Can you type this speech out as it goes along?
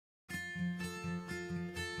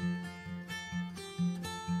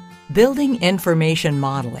Building Information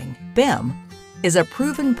Modeling, BIM, is a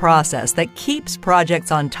proven process that keeps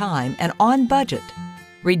projects on time and on budget,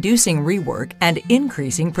 reducing rework and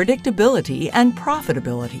increasing predictability and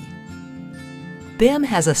profitability. BIM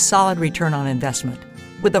has a solid return on investment,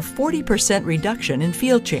 with a 40% reduction in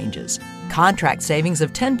field changes, contract savings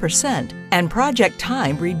of 10%, and project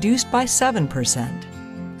time reduced by 7%.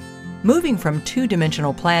 Moving from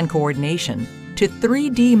two-dimensional plan coordination to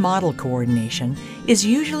 3D model coordination is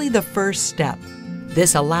usually the first step.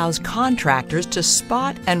 This allows contractors to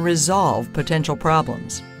spot and resolve potential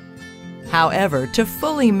problems. However, to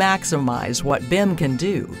fully maximize what BIM can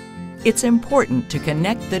do, it's important to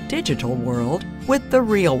connect the digital world with the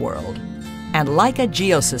real world. And Leica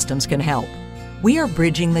Geosystems can help. We are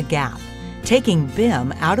bridging the gap, taking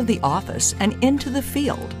BIM out of the office and into the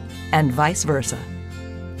field, and vice versa.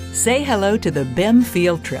 Say hello to the BIM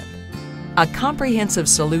Field Trip, a comprehensive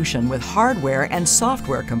solution with hardware and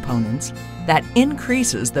software components that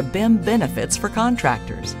increases the BIM benefits for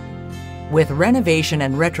contractors. With renovation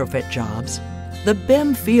and retrofit jobs, the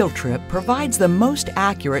BIM Field Trip provides the most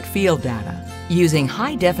accurate field data, using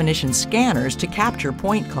high-definition scanners to capture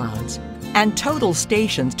point clouds and total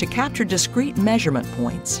stations to capture discrete measurement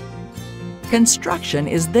points. Construction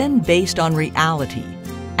is then based on reality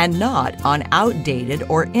and not on outdated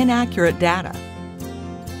or inaccurate data.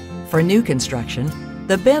 For new construction,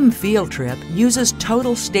 the BIM Field Trip uses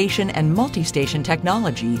total station and multistation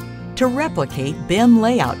technology to replicate BIM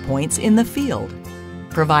layout points in the field,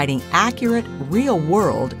 providing accurate,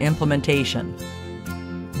 real-world implementation.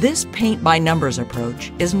 This paint-by-numbers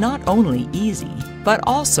approach is not only easy, but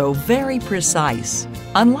also very precise,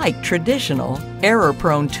 unlike traditional,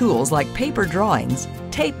 error-prone tools like paper drawings,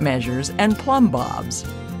 tape measures, and plumb bobs.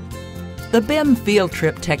 The BIM Field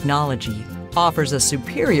Trip technology offers a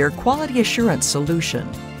superior quality assurance solution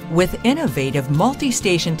with innovative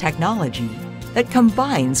multi-station technology that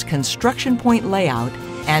combines construction point layout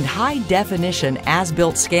and high-definition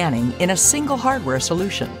as-built scanning in a single hardware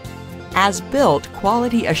solution. As-built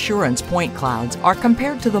quality assurance point clouds are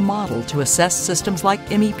compared to the model to assess systems like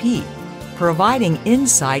MEP, providing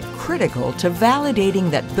insight critical to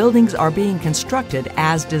validating that buildings are being constructed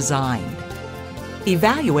as designed.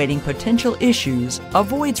 Evaluating potential issues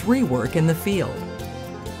avoids rework in the field.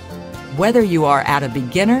 Whether you are at a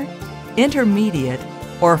beginner, intermediate,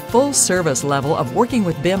 or full service level of working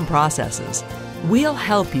with BIM processes, we'll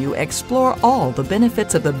help you explore all the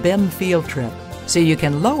benefits of the BIM Field Trip so you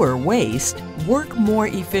can lower waste, work more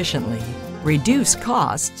efficiently, reduce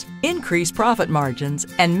costs, increase profit margins,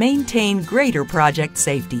 and maintain greater project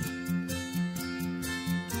safety.